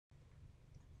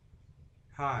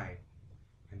Hi,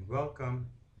 and welcome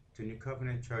to New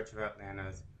Covenant Church of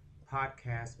Atlanta's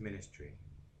podcast ministry.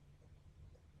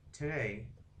 Today,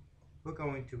 we're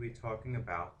going to be talking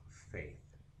about faith.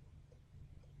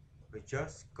 We're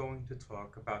just going to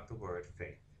talk about the word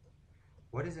faith.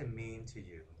 What does it mean to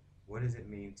you? What does it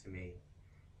mean to me?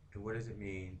 And what does it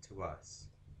mean to us?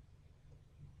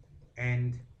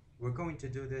 And we're going to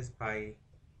do this by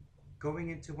going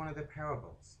into one of the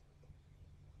parables.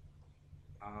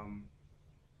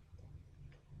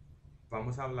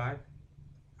 Vamos a hablar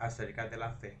acerca de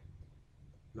la fe,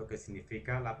 lo que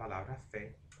significa la palabra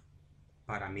fe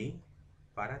para mí,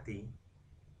 para ti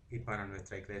y para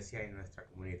nuestra iglesia y nuestra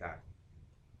comunidad.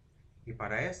 Y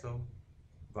para eso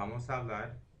vamos a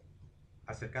hablar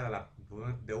acerca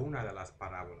de una de las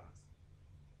parábolas,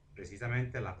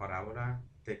 precisamente la parábola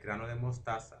del grano de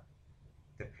mostaza,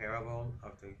 the parable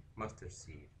of the mustard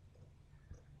seed.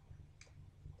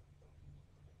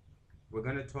 We're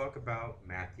going to talk about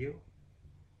Matthew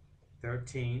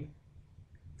 13,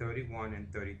 31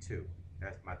 and 32.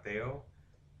 That's Mateo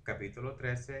capítulo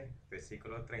 13,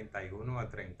 versículo 31 a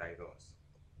 32.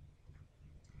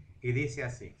 Y dice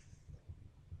así: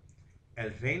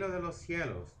 El reino de los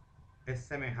cielos es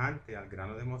semejante al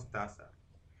grano de mostaza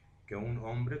que un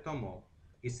hombre tomó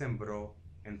y sembró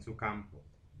en su campo.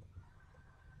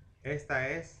 Esta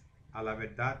es, a la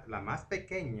verdad, la más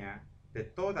pequeña de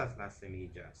todas las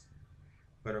semillas,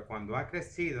 pero cuando ha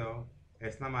crecido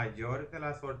es la mayor de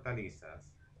las hortalizas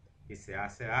y se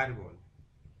hace árbol,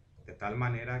 de tal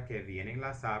manera que vienen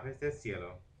las aves del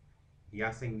cielo y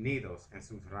hacen nidos en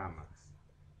sus ramas.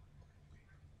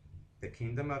 The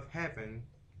kingdom of heaven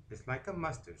is like a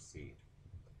mustard seed,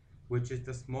 which is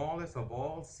the smallest of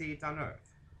all seeds on earth.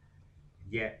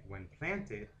 Yet when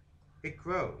planted, it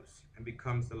grows and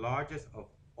becomes the largest of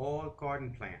all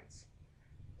garden plants,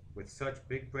 with such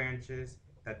big branches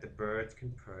that the birds can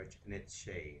perch in its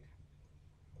shade.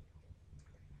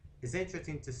 It's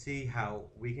interesting to see how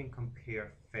we can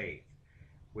compare faith,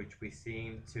 which we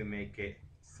seem to make it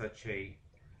such a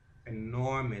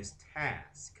enormous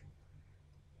task,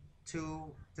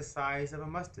 to the size of a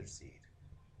mustard seed.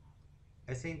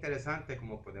 Es interesante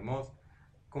como podemos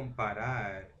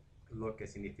comparar lo que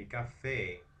significa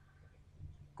fe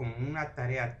con una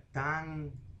tarea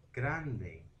tan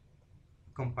grande,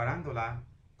 comparándola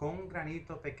con un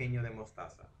granito pequeño de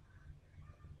mostaza.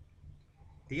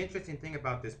 The interesting thing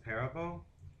about this parable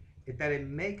is that it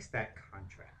makes that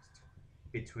contrast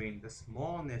between the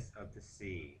smallness of the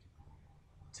seed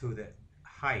to the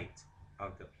height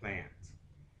of the plant.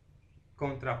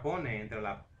 Contrapone entre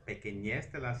la pequeñez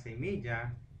de la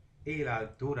semilla y la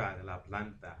altura de la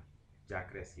planta ya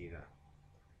crecida.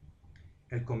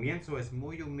 El comienzo es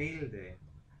muy humilde,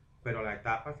 pero la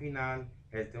etapa final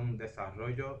es de un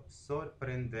desarrollo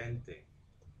sorprendente.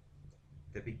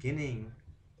 The beginning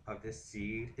of the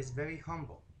seed is very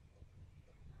humble,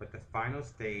 but the final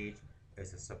stage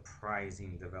is a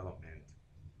surprising development.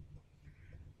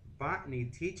 Botany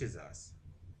teaches us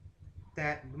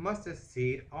that the mustard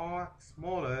seed are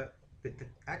smaller,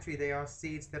 actually they are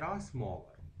seeds that are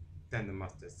smaller than the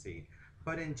mustard seed.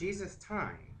 But in Jesus'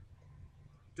 time,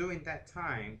 during that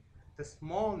time, the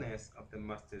smallness of the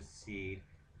mustard seed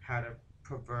had a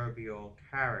proverbial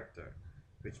character,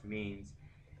 which means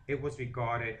it was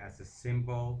regarded as a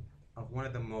symbol of one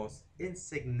of the most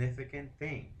insignificant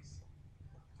things.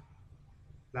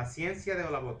 La ciencia de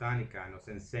la botánica nos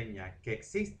enseña que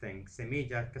existen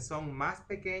semillas que son más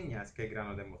pequeñas que el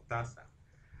grano de mostaza,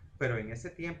 pero en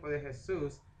ese tiempo de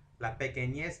Jesús, la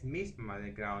pequeñez misma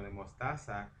del grano de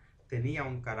mostaza tenía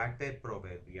un carácter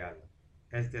proverbial,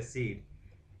 es decir,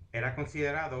 era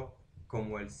considerado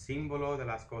como el símbolo de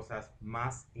las cosas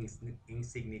más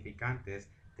insignificantes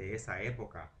de esa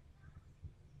época.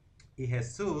 Y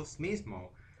Jesús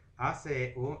mismo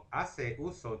hace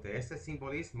uso de ese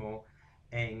simbolismo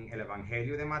en el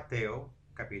Evangelio de Mateo,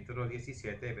 capítulo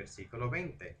 17, versículo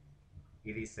 20.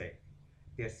 Y dice: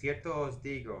 de cierto os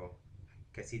digo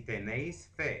que si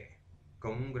tenéis fe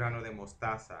como un grano de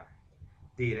mostaza,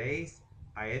 diréis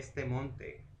a este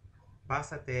monte: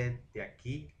 pásate de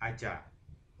aquí allá,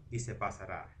 y se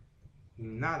pasará, y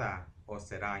nada os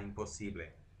será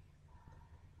imposible.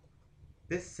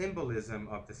 This symbolism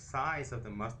of the size of the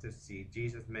mustard seed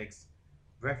Jesus makes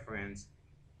reference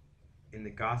in the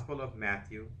Gospel of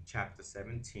Matthew, chapter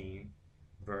 17,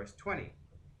 verse 20.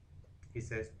 He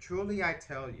says, truly I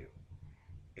tell you,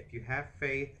 if you have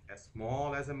faith as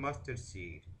small as a mustard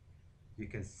seed, you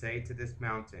can say to this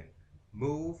mountain,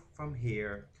 move from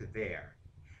here to there,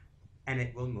 and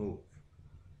it will move,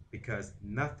 because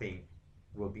nothing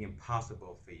will be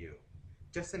impossible for you.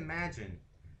 Just imagine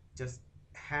just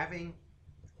having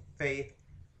faith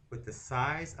with the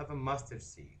size of a mustard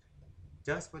seed,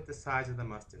 just with the size of the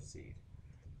mustard seed,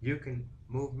 you can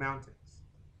move mountains.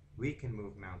 We can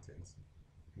move mountains.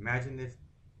 Imagine if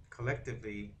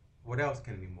collectively, what else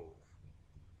can we move?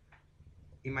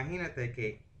 Imagínate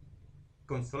que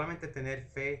con solamente tener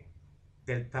fe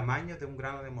del tamaño de un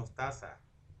grano de mostaza,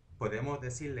 podemos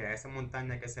decirle a esa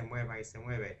montaña que se mueva y se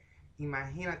mueve.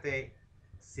 Imagínate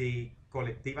si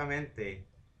colectivamente,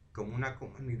 como una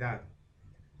comunidad,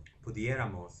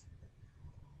 pudiéramos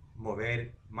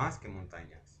mover más que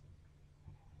montañas.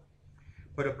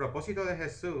 Pero el propósito de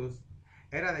Jesús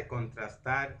era de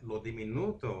contrastar lo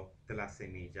diminuto de la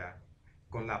semilla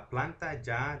con la planta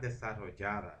ya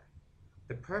desarrollada.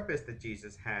 The purpose that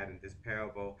Jesus had in this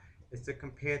parable is to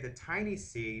compare the tiny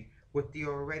seed with the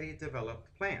already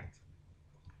developed plant,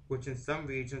 which in some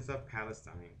regions of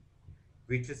Palestine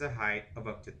reaches a height of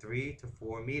up to 3 to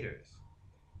 4 meters.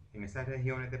 En esas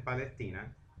regiones de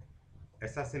Palestina,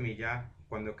 esa semilla,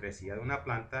 cuando crecía de una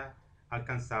planta,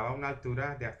 alcanzaba una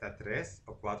altura de hasta 3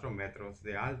 o 4 metros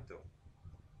de alto,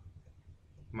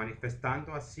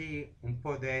 manifestando así un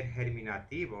poder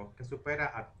germinativo que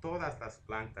supera a todas las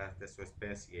plantas de su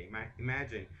especie.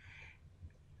 Imagine,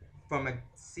 from a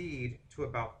seed to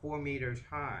about 4 meters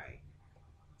high,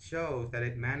 shows that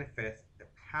it manifests the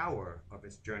power of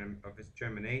its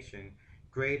germination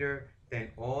greater than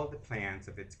all the plants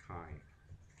of its kind.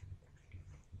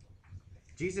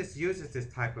 Jesus uses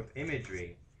this type of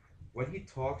imagery when he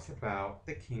talks about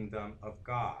the kingdom of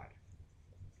God.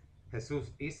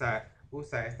 Jesús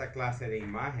usa esta clase de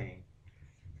imagen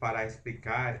para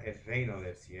explicar el reino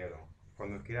del cielo,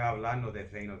 cuando quiere hablarnos del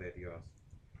reino de Dios.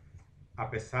 A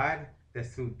pesar de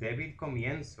su débil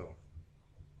comienzo,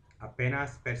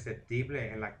 apenas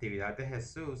perceptible en la actividad de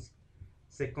Jesús,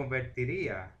 se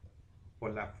convertiría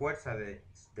por la fuerza de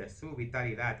su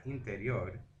vitalidad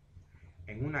interior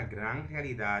en una gran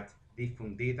realidad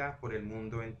difundida por el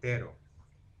mundo entero.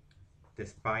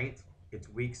 Despite its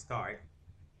weak start,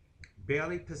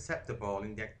 barely perceptible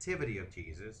in the activity of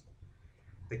Jesus,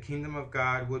 the kingdom of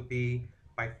God would be,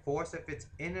 by force of its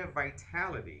inner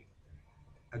vitality,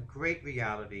 a great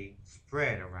reality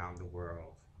spread around the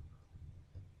world.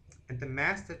 And the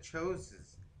Master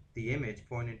chooses the image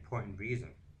for an important reason.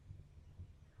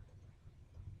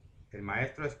 El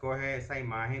Maestro escoge esa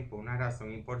imagen por una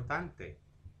razón importante.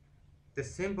 The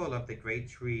symbol of the great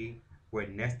tree where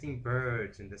nesting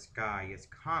birds in the sky is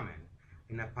common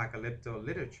in apocalyptic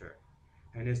literature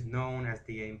and is known as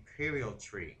the imperial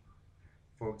tree.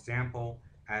 For example,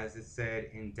 as is said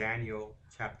in Daniel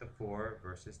chapter 4,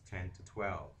 verses 10 to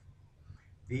 12.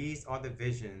 These are the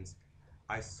visions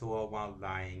I saw while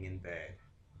lying in bed.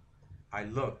 I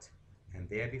looked, and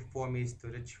there before me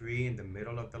stood a tree in the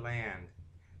middle of the land.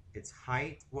 Its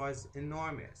height was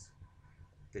enormous.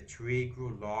 The tree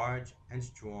grew large and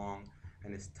strong,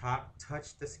 and its top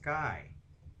touched the sky.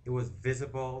 It was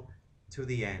visible to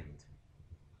the end.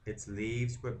 Its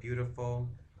leaves were beautiful,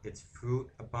 its fruit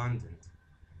abundant,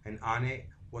 and on it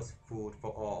was food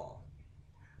for all.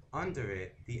 Under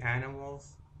it the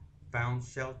animals found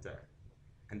shelter,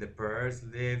 and the birds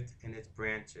lived in its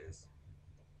branches.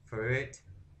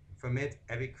 From it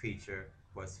every creature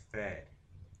was fed.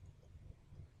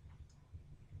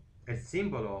 El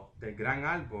símbolo del gran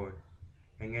árbol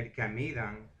en el que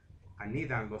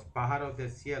anidan los pájaros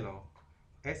del cielo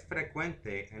es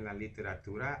frecuente en la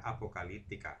literatura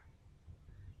apocalíptica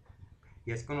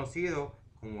y es conocido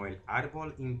como el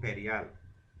árbol imperial,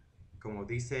 como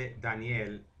dice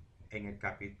Daniel en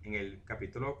el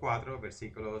capítulo 4,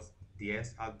 versículos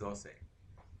 10 al 12.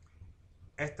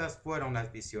 Estas fueron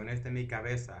las visiones de mi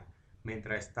cabeza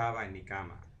mientras estaba en mi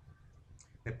cama.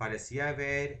 Me parecía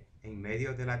ver en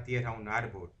medio de la tierra un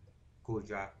árbol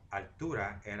cuya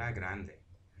altura era grande.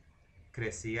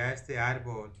 Crecía este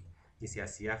árbol y se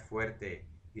hacía fuerte,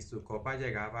 y su copa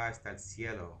llegaba hasta el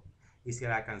cielo, y se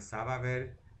la alcanzaba a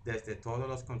ver desde todos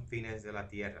los confines de la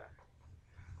tierra.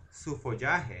 Su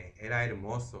follaje era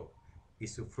hermoso y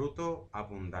su fruto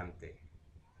abundante,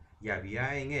 y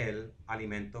había en él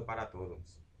alimento para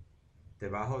todos.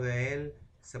 Debajo de él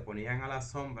se ponían a la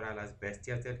sombra las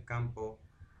bestias del campo,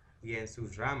 y en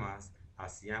sus ramas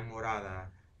hacían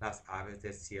morada las aves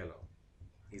del cielo,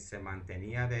 y se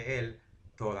mantenía de él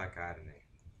toda carne.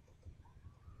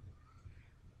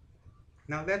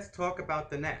 Now let's talk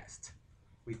about the nest.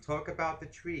 We talk about the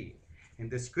tree. In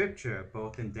the scripture,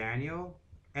 both in Daniel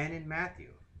and in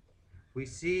Matthew, we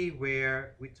see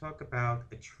where we talk about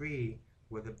a tree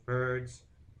where the birds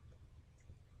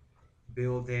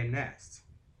build their nest.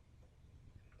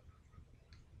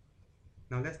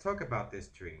 Now let's talk about this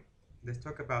tree. Let's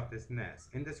talk about this nest.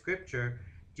 In the scripture,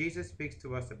 Jesus speaks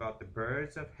to us about the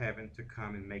birds of heaven to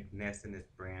come and make nests in its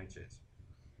branches.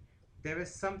 There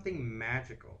is something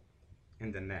magical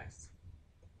in the nest.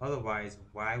 Otherwise,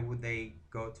 why would they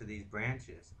go to these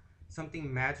branches?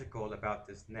 Something magical about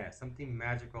this nest, something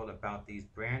magical about these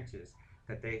branches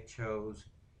that they chose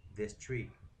this tree.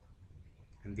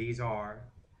 And these are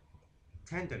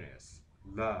tenderness,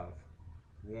 love,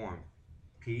 warmth,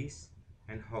 peace,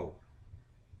 and hope.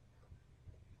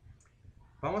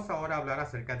 Vamos ahora a hablar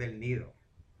acerca del nido.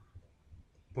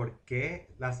 ¿Por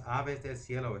qué las aves del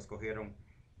cielo escogieron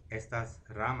estas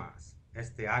ramas,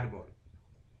 este árbol?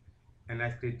 En la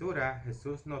escritura,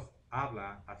 Jesús nos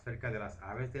habla acerca de las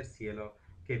aves del cielo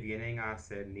que vienen a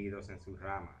hacer nidos en sus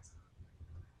ramas.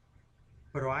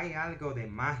 Pero hay algo de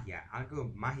magia, algo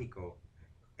mágico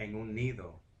en un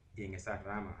nido y en esas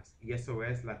ramas. Y eso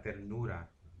es la ternura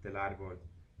del árbol,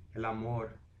 el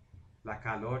amor, la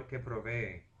calor que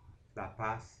provee, la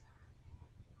paz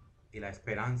y la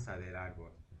esperanza del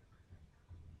árbol.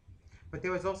 But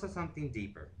there was also something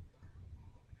deeper.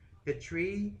 The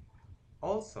tree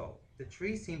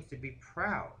seems to be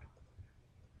proud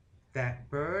that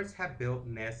birds have built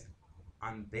nests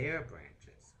on their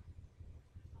branches.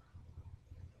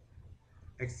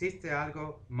 Existe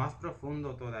algo más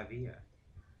profundo todavía.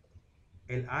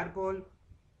 El árbol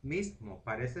mismo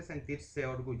parece sentirse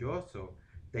orgulloso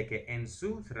de que en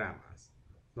sus ramas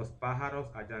los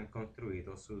pájaros hayan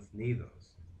construido sus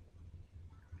nidos.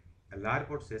 El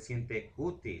árbol se siente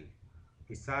útil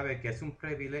y sabe que es un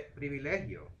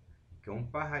privilegio que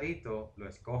un pajarito lo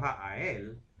escoja a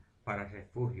él para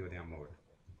refugio de amor.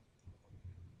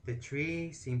 The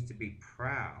tree seems to be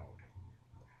proud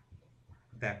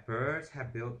that birds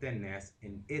have built their nests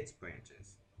in its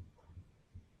branches.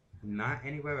 Not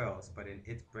anywhere else, but in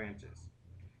its branches.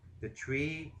 The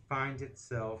tree finds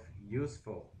itself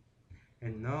useful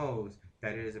and knows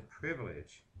that it is a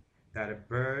privilege that a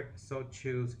bird so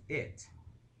choose it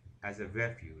as a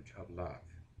refuge of love.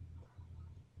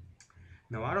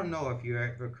 Now, I don't know if it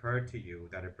ever occurred to you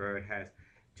that a bird has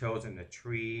chosen a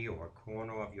tree or a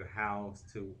corner of your house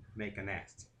to make a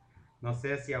nest. No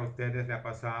sé si a ustedes le ha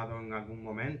pasado en algún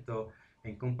momento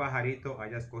en que un pajarito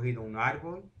haya escogido un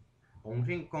árbol o un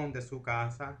rincón de su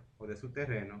casa o de su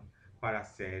terreno para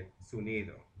hacer su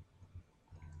nido.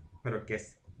 Pero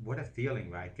what a feeling,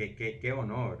 right? Qué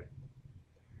honor.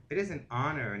 It is an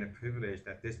honor and a privilege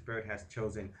that this bird has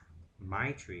chosen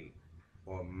my tree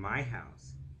or my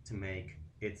house to make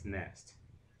its nest.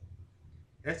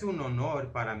 Es un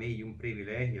honor para mí y un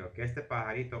privilegio que este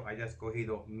pajarito haya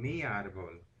escogido mi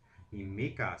árbol y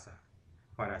mi casa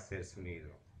para hacer su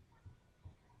nido.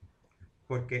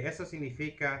 Porque eso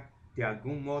significa de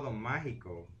algún modo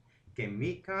mágico que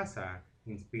mi casa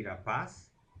inspira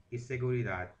paz y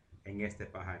seguridad en este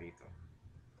pajarito.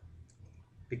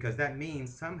 Because that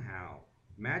means somehow,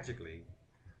 magically,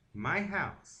 my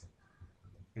house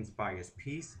inspires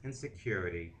peace and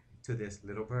security to this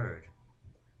little bird.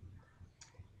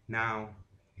 Now,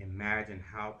 imagine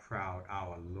how proud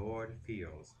our Lord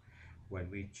feels when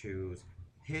we choose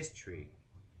His tree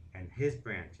and His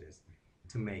branches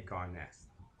to make our nest.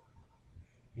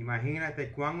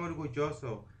 Imagínate cuán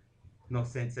orgulloso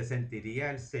se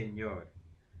sentiría el Señor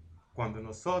cuando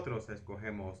nosotros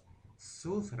escogemos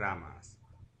sus ramas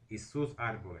y sus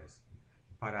árboles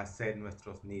para hacer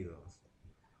nuestros nidos.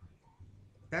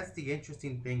 That's the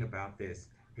interesting thing about this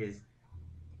is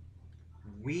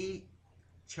we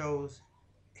chose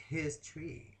his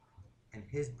tree and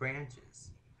his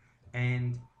branches,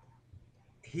 and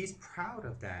he's proud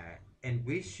of that, and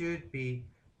we should be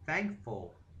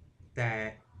thankful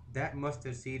that that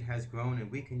mustard seed has grown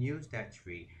and we can use that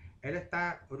tree. Él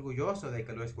está orgulloso de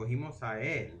que lo escogimos a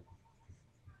él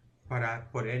para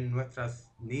poner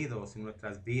nuestros nidos en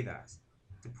nuestras vidas,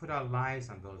 to put our lives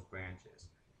on those branches.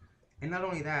 And not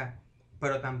only that,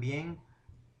 pero también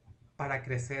para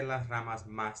crecer las ramas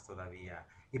más todavía.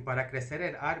 Y para crecer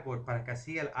el árbol, para que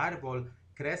así el árbol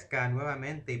crezca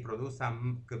nuevamente y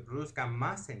que produzca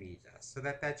más semillas, so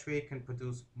that that tree can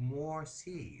produce more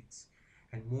seeds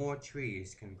and more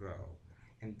trees can grow.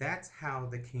 And that's how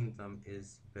the kingdom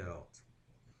is built.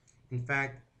 In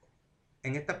fact,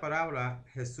 en esta parábola,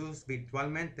 Jesús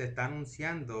virtualmente está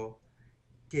anunciando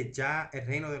que ya el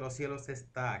reino de los cielos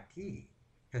está aquí.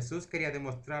 Jesús quería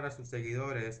demostrar a sus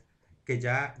seguidores que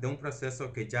ya de un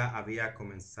proceso que ya había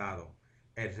comenzado.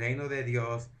 El reino de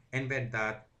Dios en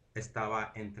verdad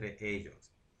estaba entre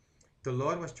ellos. The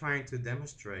Lord was trying to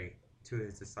demonstrate to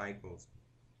his disciples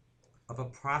of a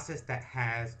process that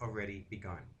has already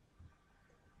begun.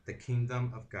 The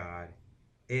kingdom of God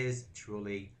is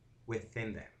truly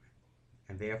within them,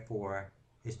 and therefore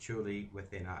is truly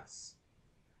within us.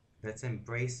 Let's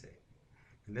embrace it.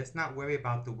 And let's not worry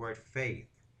about the word faith.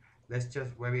 Let's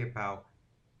just worry about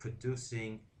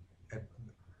producing, uh,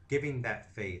 giving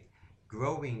that faith,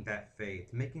 growing that faith,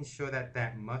 making sure that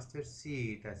that mustard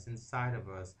seed that's inside of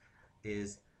us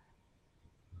is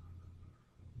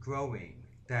growing,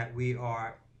 that we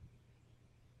are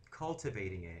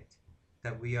cultivating it,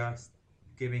 that we are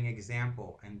giving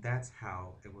example, and that's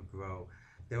how it will grow.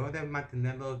 Debo de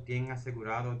mantenerlo bien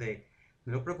asegurado de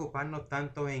no preocuparnos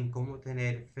tanto en cómo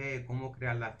tener fe, cómo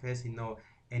crear la fe, sino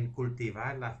en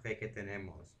cultivar la fe que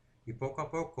tenemos. Y poco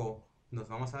a poco nos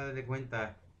vamos a dar de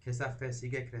cuenta que esa fe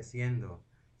sigue creciendo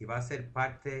y va a ser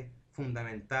parte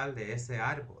fundamental de ese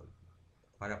árbol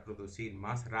para producir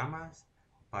más ramas,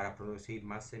 para producir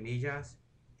más semillas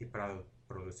y para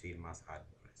producir más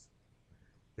árboles.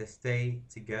 Let's stay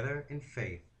together in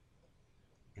faith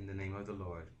in the name of the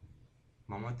Lord.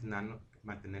 Vamos a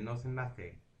mantenernos en la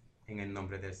fe en el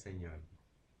nombre del Señor.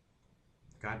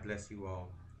 God bless you all.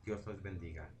 Dios los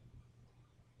bendiga.